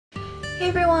Hey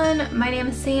everyone, my name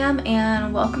is Sam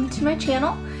and welcome to my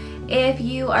channel. If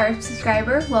you are a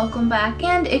subscriber, welcome back,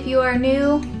 and if you are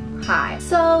new, hi.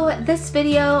 So this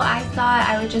video I thought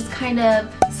I would just kind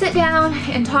of sit down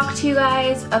and talk to you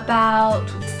guys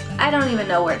about, I don't even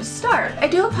know where to start. I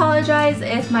do apologize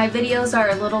if my videos are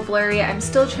a little blurry. I'm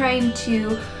still trying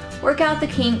to work out the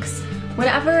kinks.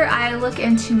 Whenever I look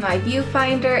into my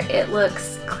viewfinder, it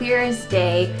looks clear as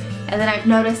day. And then I've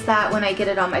noticed that when I get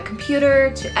it on my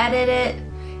computer to edit it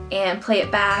and play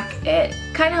it back, it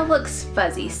kind of looks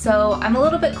fuzzy. So I'm a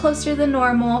little bit closer than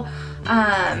normal.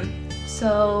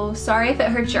 So sorry if it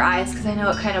hurts your eyes, because I know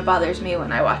it kind of bothers me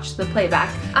when I watch the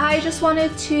playback. I just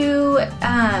wanted to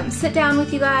sit down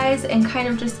with you guys and kind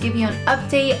of just give you an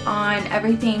update on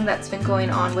everything that's been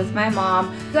going on with my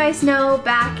mom. You guys know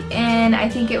back in, I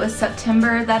think it was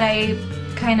September, that I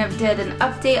kind of did an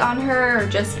update on her, or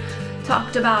just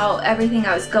talked about everything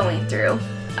I was going through.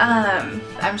 I'm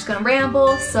just gonna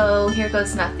ramble, so here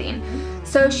goes nothing.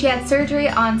 So she had surgery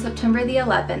on September the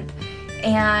 11th,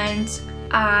 and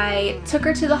I took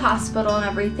her to the hospital and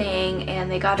everything,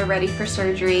 and they got her ready for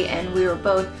surgery, and we were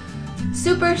both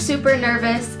super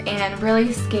nervous and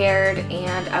really scared,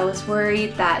 and I was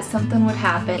worried that something would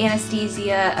happen.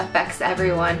 Anesthesia affects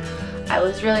everyone. I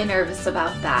was really nervous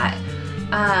about that.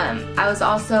 I was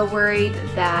also worried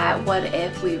that what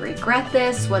if we regret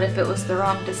this? What if it was the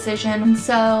wrong decision? And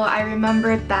so I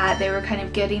remembered that they were kind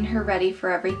of getting her ready for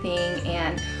everything,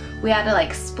 and we had to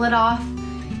like split off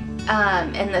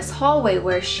in this hallway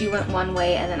where she went one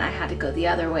way and then I had to go the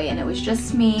other way, and it was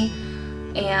just me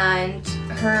and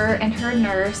her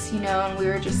nurse, you know, and we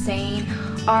were just saying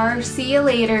our see you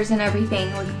laters and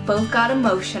everything. We both got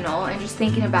emotional, and just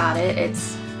thinking about it,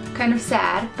 it's kind of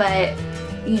sad, but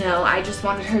you know, I just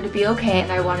wanted her to be okay,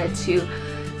 and I wanted to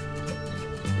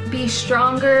be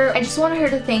stronger. I just wanted her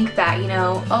to think that, you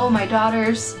know, oh, my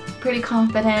daughter's pretty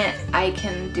confident, I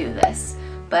can do this.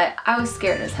 But I was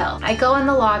scared as hell. I go in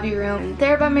the lobby room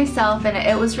there by myself, and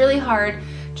it was really hard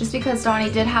just because Donnie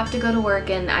did have to go to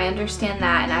work, and I understand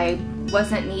that, and I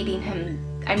wasn't needing him.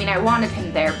 I mean, I wanted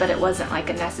him there, but it wasn't like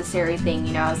a necessary thing,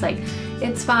 you know. I was like,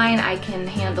 it's fine, I can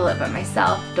handle it by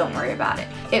myself, don't worry about it.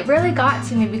 It really got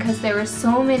to me because there were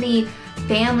so many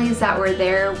families that were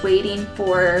there waiting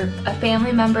for a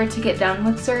family member to get done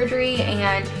with surgery,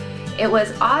 and it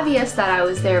was obvious that I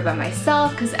was there by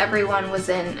myself because everyone was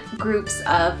in groups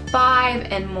of 5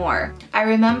 and more. I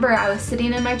remember I was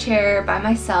sitting in my chair by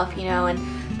myself, you know, and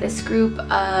this group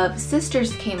of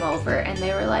sisters came over, and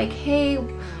they were like, hey,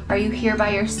 are you here by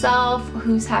yourself?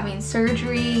 Who's having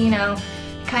surgery? You know,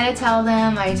 kind of tell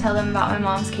them. I tell them about my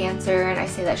mom's cancer, and I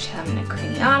say that she's having a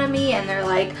craniotomy, and they're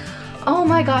like, oh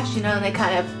my gosh, you know, and they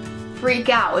kind of freak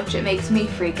out, which it makes me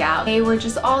freak out. They were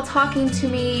just all talking to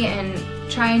me and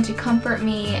trying to comfort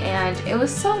me, and it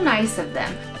was so nice of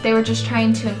them. They were just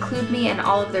trying to include me in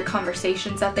all of their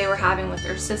conversations that they were having with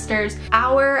their sisters.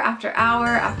 Hour after hour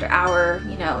after hour,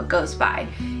 you know, it goes by.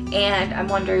 And I'm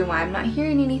wondering why I'm not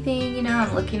hearing anything, you know.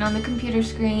 I'm looking on the computer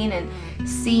screen and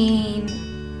seeing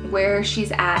where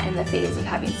she's at in the phase of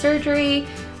having surgery,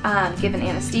 given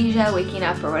anesthesia, waking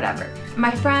up, or whatever.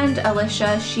 My friend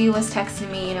Alicia, she was texting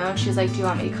me, you know, and she's like, do you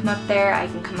want me to come up there? I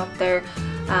can come up there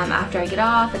after I get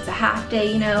off. It's a half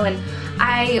day, you know. And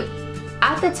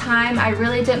at the time, I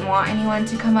really didn't want anyone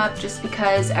to come up, just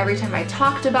because every time I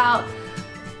talked about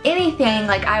anything,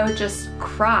 like, I would just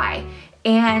cry.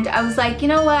 And I was like, you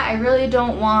know what, I really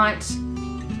don't want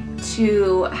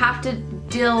to have to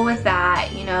deal with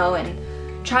that, you know, and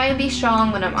try and be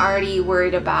strong when I'm already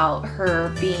worried about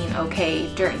her being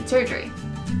okay during surgery.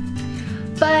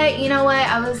 But you know what,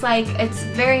 I was like, it's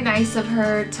very nice of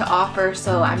her to offer,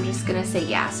 so I'm just gonna say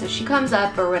yeah. So she comes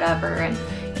up or whatever, and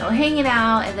you know, hanging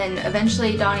out, and then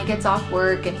eventually Donnie gets off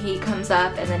work and he comes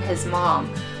up, and then his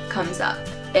mom comes up.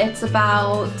 It's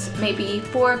about maybe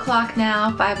 4 o'clock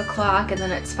now, 5 o'clock, and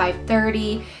then it's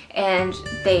 5:30, and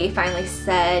they finally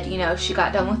said, you know, she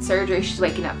got done with surgery, she's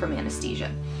waking up from anesthesia.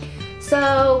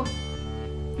 So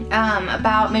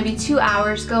about maybe 2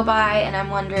 hours go by, and I'm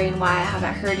wondering why I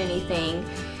haven't heard anything,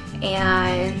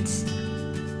 and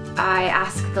I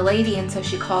ask the lady, and so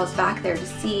she calls back there to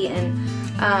see, and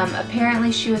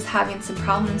apparently she was having some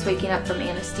problems waking up from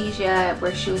anesthesia,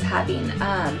 where she was having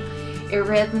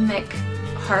arrhythmic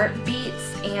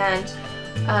heartbeats, and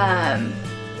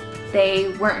they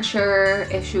weren't sure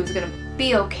if she was gonna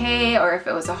be okay or if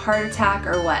it was a heart attack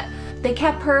or what. They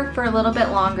kept her for a little bit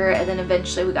longer, and then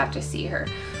eventually we got to see her.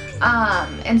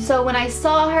 And so when I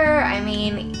saw her, I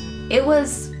mean, it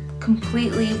was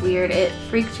completely weird. It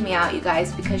freaked me out, you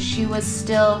guys, because she was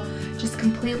still just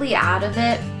completely out of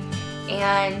it.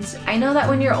 And I know that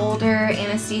when you're older,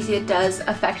 anesthesia does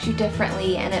affect you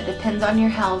differently and it depends on your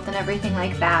health and everything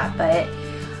like that, but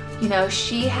you know,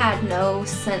 she had no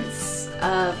sense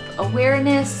of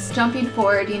awareness. Jumping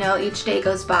forward, you know, each day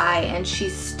goes by and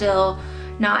she's still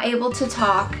not able to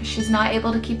talk. She's not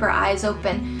able to keep her eyes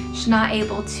open. She's not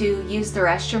able to use the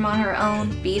restroom on her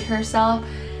own, feed herself.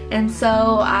 And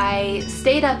so I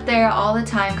stayed up there all the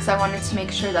time because I wanted to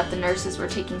make sure that the nurses were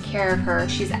taking care of her.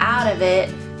 She's out of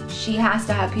it. She has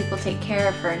to have people take care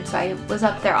of her, and so I was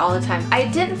up there all the time. I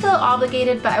didn't feel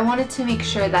obligated, but I wanted to make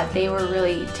sure that they were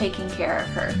really taking care of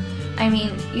her. I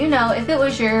mean, you know, if it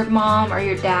was your mom or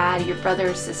your dad, your brother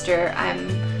or sister, I'm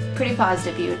pretty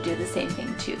positive you would do the same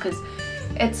thing too, because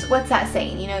it's, what's that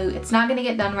saying? You know, it's not gonna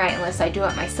get done right unless I do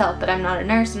it myself, but I'm not a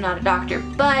nurse, I'm not a doctor,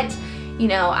 but, you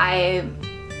know, I'm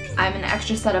an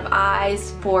extra set of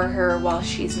eyes for her while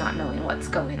she's not knowing what's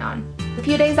going on. A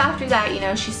few days after that, you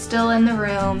know, she's still in the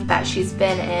room that she's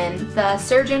been in. The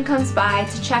surgeon comes by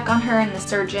to check on her, and the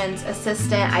surgeon's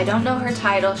assistant, I don't know her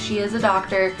title, she is a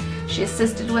doctor, she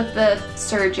assisted with the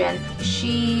surgeon.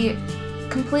 She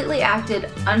completely acted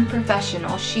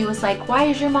unprofessional. She was like, "Why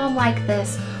is your mom like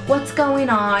this? What's going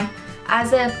on?"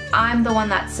 As if I'm the one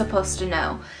that's supposed to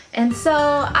know. And so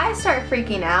I start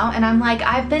freaking out, and I'm like,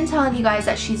 I've been telling you guys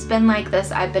that she's been like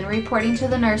this. I've been reporting to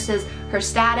the nurses her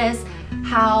status,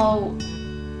 how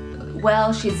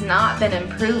well she's not been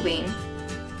improving.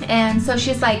 And so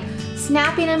she's like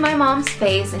snapping in my mom's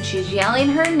face and she's yelling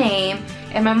her name,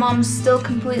 and my mom's still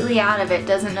completely out of it,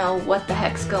 doesn't know what the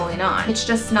heck's going on. It's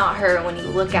just not her. When you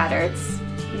look at her, it's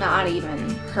not even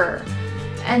her.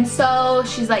 And so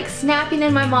she's like snapping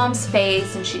in my mom's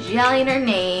face and she's yelling her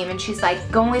name and she's like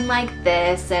going like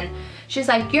this, and she's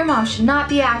like, "Your mom should not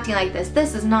be acting like this.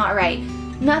 This is not right.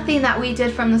 Nothing that we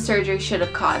did from the surgery should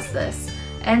have caused this."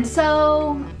 And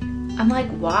so I'm like,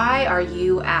 why are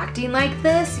you acting like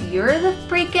this? You're the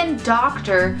freaking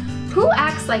doctor. Who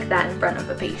acts like that in front of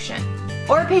a patient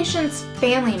or a patient's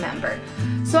family member?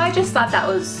 So I just thought that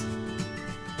was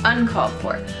uncalled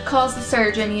for. Calls the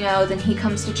surgeon, you know, then he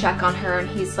comes to check on her and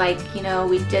he's like, you know,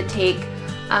 we did take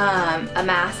a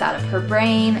mass out of her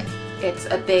brain. It's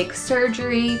a big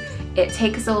surgery. It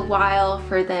takes a while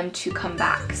for them to come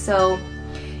back. So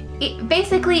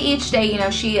basically each day, you know,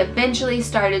 she eventually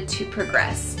started to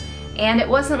progress. And it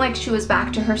wasn't like she was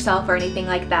back to herself or anything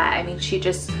like that. I mean, she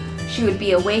would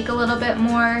be awake a little bit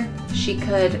more. She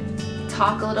could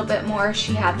talk a little bit more.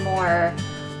 She had more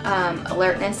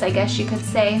alertness, I guess you could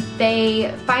say.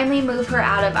 They finally move her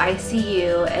out of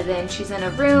ICU, and then she's in a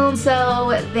room.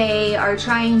 So they are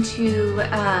trying to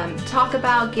talk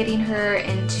about getting her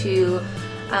into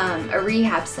a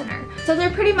rehab center. So they're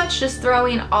pretty much just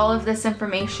throwing all of this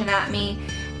information at me,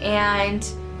 and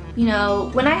you know,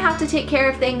 when I have to take care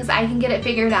of things, I can get it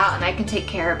figured out and I can take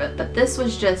care of it, but this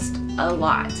was just a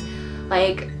lot.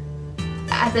 Like,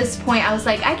 at this point I was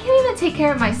like, I can't even take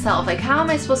care of myself. Like, how am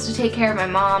I supposed to take care of my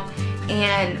mom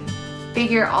and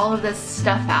figure all of this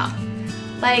stuff out?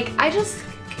 Like,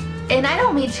 and I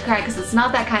don't mean to cry because it's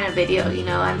not that kind of video, you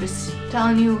know, I'm just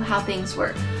telling you how things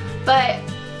work. But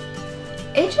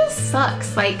it just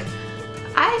sucks. Like,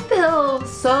 I feel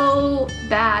so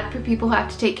bad for people who have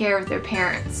to take care of their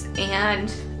parents,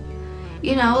 and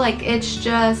you know, like, it's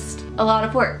just a lot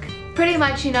of work. Pretty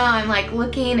much, you know, I'm like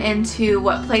looking into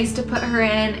what place to put her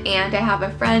in, and I have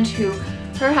a friend who,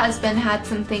 her husband had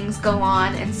some things go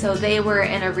on, and so they were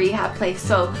in a rehab place.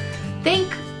 So thank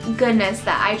goodness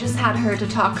that I just had her to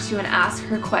talk to and ask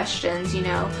her questions, you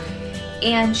know,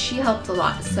 and she helped a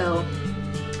lot. So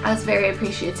I was very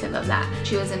appreciative of that.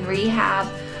 She was in rehab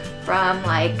from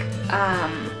like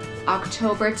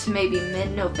October to maybe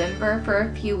mid-November for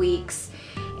a few weeks,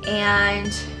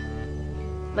 and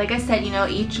like I said, you know,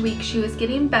 each week she was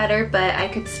getting better, but I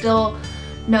could still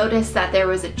notice that there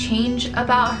was a change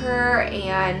about her,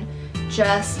 and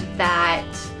just that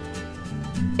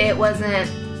it wasn't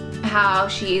how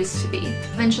she used to be.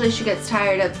 Eventually she gets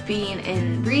tired of being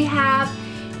in rehab,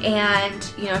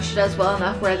 and you know, she does well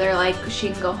enough where they're like, she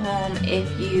can go home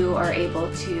if you are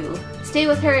able to stay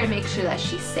with her and make sure that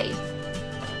she's safe.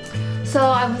 So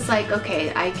I was like,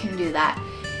 okay, I can do that.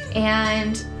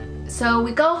 And so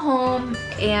we go home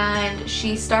and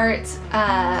she starts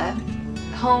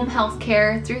home health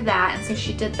care through that, and so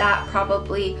she did that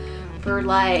probably for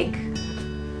like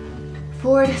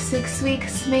 4 to 6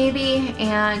 weeks maybe,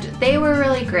 and they were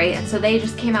really great. And so they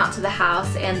just came out to the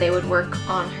house and they would work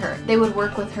on her. They would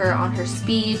work with her on her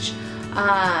speech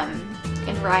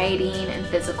and writing and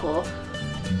physical.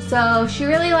 So she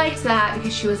really liked that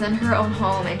because she was in her own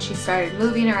home and she started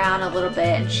moving around a little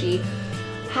bit, and she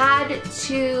had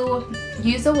to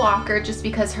use a walker just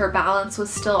because her balance was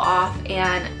still off,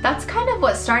 and that's kind of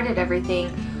what started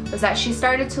everything, was that she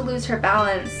started to lose her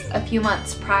balance a few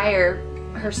months prior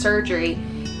her surgery,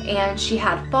 and she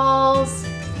had falls,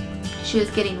 she was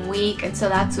getting weak, and so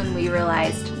that's when we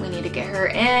realized we need to get her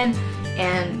in,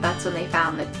 and that's when they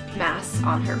found the mass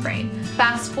on her brain.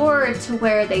 Fast forward to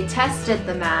where they tested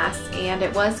the mass and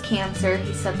it was cancer.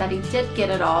 He said that he did get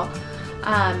it all,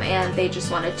 and they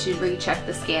just wanted to recheck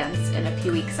the scans in a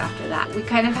few weeks after that. We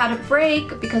kind of had a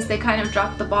break because they kind of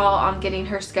dropped the ball on getting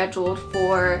her scheduled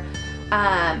for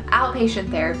outpatient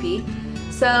therapy.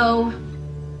 So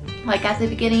like at the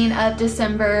beginning of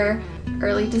December,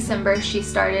 early December, she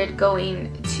started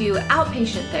going to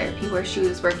outpatient therapy where she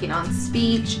was working on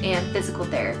speech and physical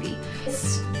therapy.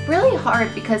 It's really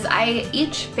hard because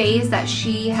each phase that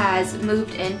she has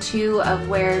moved into of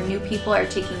where new people are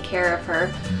taking care of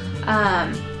her,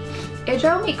 it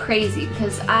drove me crazy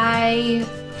because I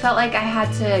felt like I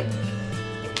had to,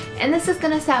 and this is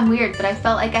gonna sound weird, but I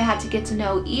felt like I had to get to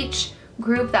know each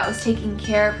group that was taking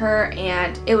care of her,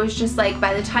 and it was just like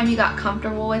by the time you got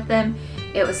comfortable with them,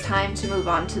 it was time to move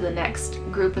on to the next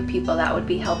group of people that would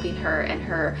be helping her in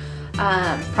her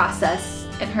process,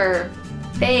 in her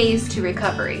phase to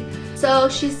recovery. So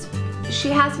she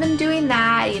has been doing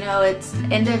that, you know, it's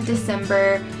end of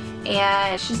December,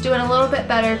 and she's doing a little bit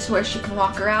better to where she can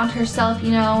walk around herself,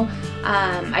 you know.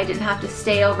 I didn't have to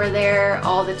stay over there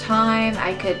all the time.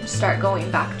 I could start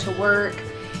going back to work,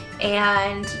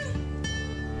 and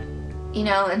you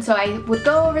know, and so I would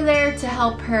go over there to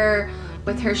help her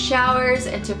with her showers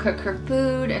and to cook her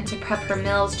food and to prep her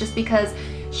meals, just because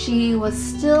she was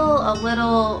still a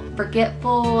little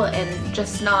forgetful and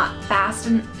just not fast,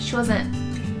 and she wasn't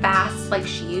fast like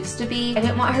she used to be. I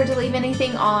didn't want her to leave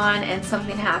anything on and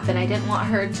something happened. I didn't want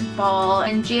her to fall.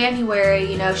 In January,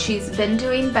 you know, she's been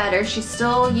doing better. She's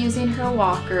still using her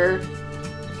walker.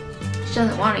 She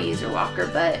doesn't want to use her walker,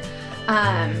 but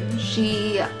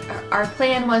our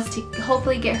plan was to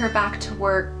hopefully get her back to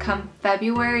work come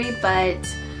February, but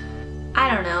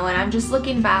I don't know, and I'm just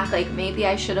looking back, like maybe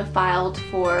I should have filed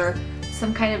for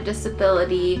some kind of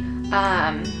disability,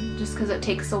 just because it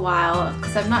takes a while,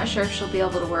 because I'm not sure if she'll be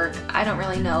able to work. I don't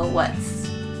really know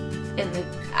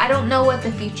I don't know what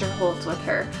the future holds with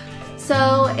her.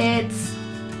 So it's,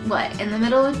 in the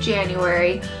middle of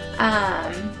January,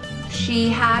 she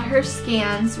had her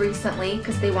scans recently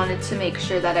because they wanted to make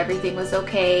sure that everything was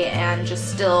okay and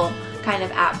just still kind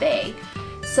of at bay.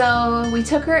 So we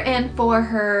took her in for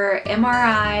her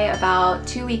MRI about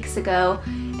 2 weeks ago,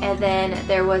 and then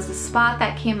there was a spot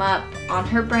that came up on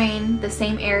her brain, the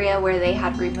same area where they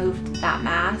had removed that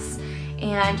mass,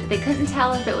 and they couldn't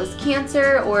tell if it was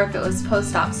cancer or if it was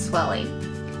post-op swelling.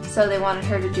 So they wanted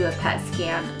her to do a PET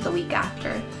scan the week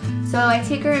after. So I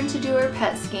take her in to do her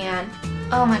PET scan.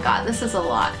 Oh my god, this is a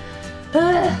lot.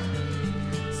 Ugh.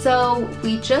 So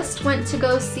we just went to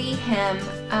go see him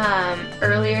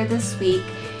earlier this week,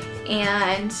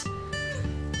 and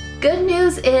good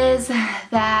news is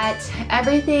that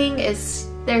everything is,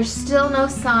 there's still no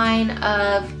sign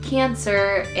of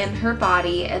cancer in her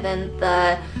body, and then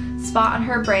the spot on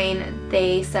her brain,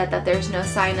 they said that there's no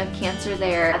sign of cancer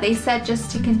there. They said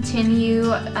just to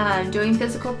continue doing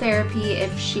physical therapy.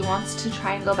 If she wants to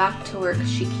try and go back to work,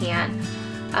 she can,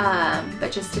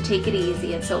 but just to take it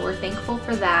easy, and so we're thankful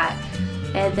for that.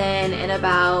 And then in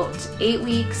about 8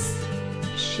 weeks,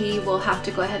 she will have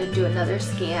to go ahead and do another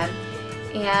scan.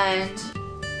 And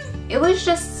it was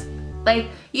just like,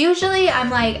 usually I'm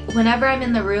like, whenever I'm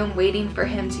in the room waiting for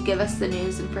him to give us the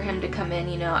news and for him to come in,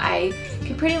 you know, I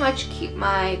can pretty much keep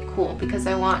my cool because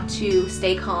I want to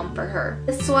stay calm for her.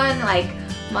 This one, like,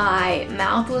 my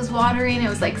mouth was watering, it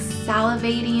was like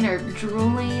salivating or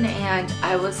drooling, and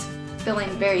I was feeling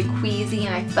very queasy,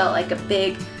 and I felt like a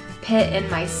big pit in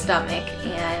my stomach,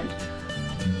 and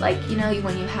like, you know,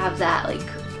 when you have that like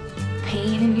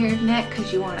pain in your neck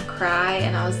because you want to cry,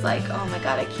 and I was like, oh my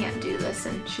god, I can't do this.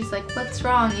 And she's like, what's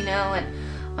wrong, you know? And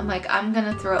I'm like, I'm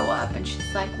gonna throw up. And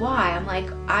she's like, why? I'm like,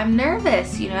 I'm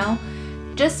nervous, you know,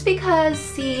 just because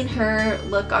seeing her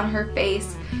look on her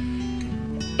face,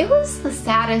 it was the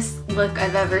saddest look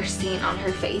I've ever seen on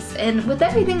her face. And with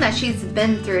everything that she's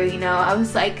been through, you know, I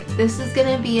was like, this is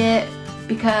gonna be it,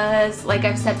 because like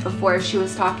I've said before, she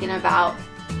was talking about,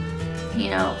 you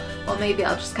know, well, maybe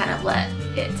I'll just kind of let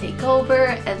it take over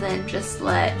and then just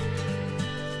let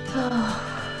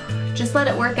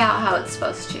it work out how it's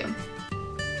supposed to.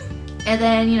 And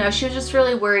then, you know, she was just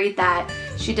really worried that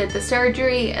she did the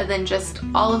surgery and then just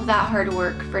all of that hard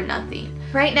work for nothing.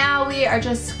 Right now we are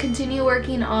just continue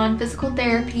working on physical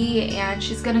therapy, and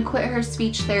she's gonna quit her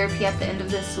speech therapy at the end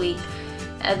of this week.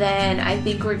 and then I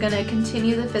think we're gonna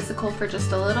continue the physical for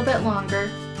just a little bit longer.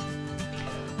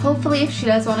 Hopefully if she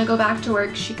does want to go back to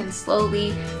work, she can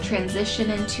slowly transition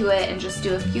into it and just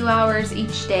do a few hours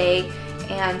each day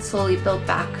and slowly build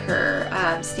back her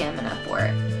stamina for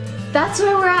it. That's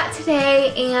where we're at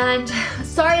today, and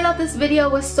sorry that this video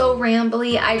was so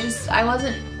rambly. I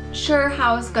wasn't sure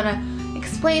how I was gonna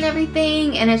explain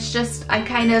everything, and it's just I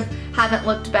kind of haven't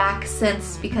looked back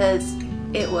since because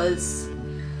it was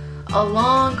a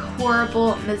long,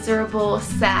 horrible, miserable,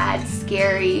 sad,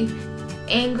 scary,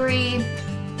 angry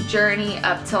journey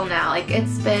up till now. Like,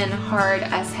 it's been hard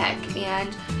as heck, and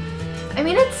I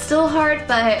mean it's still hard,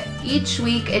 but each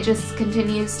week it just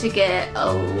continues to get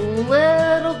a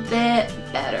little bit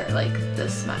better, like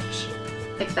this much,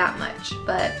 like that much,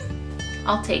 but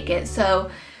I'll take it. So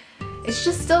it's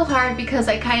just still hard because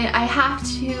I have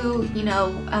to, you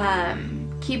know,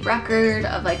 keep record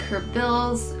of like her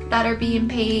bills that are being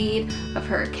paid, of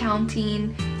her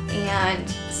accounting, and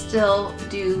still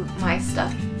do my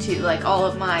stuff too, like all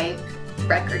of my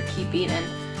record keeping, and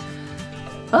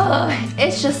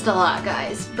it's just a lot,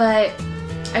 guys. But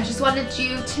I just wanted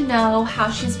you to know how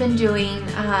she's been doing,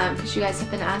 because you guys have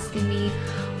been asking me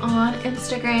on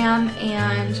Instagram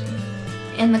and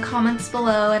in the comments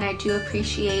below, and I do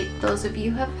appreciate those of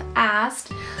you who have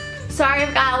asked. Sorry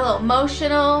I've got a little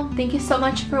emotional. Thank you so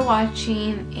much for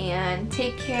watching, and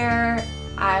take care.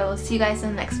 I will see you guys in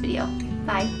the next video.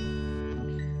 Bye.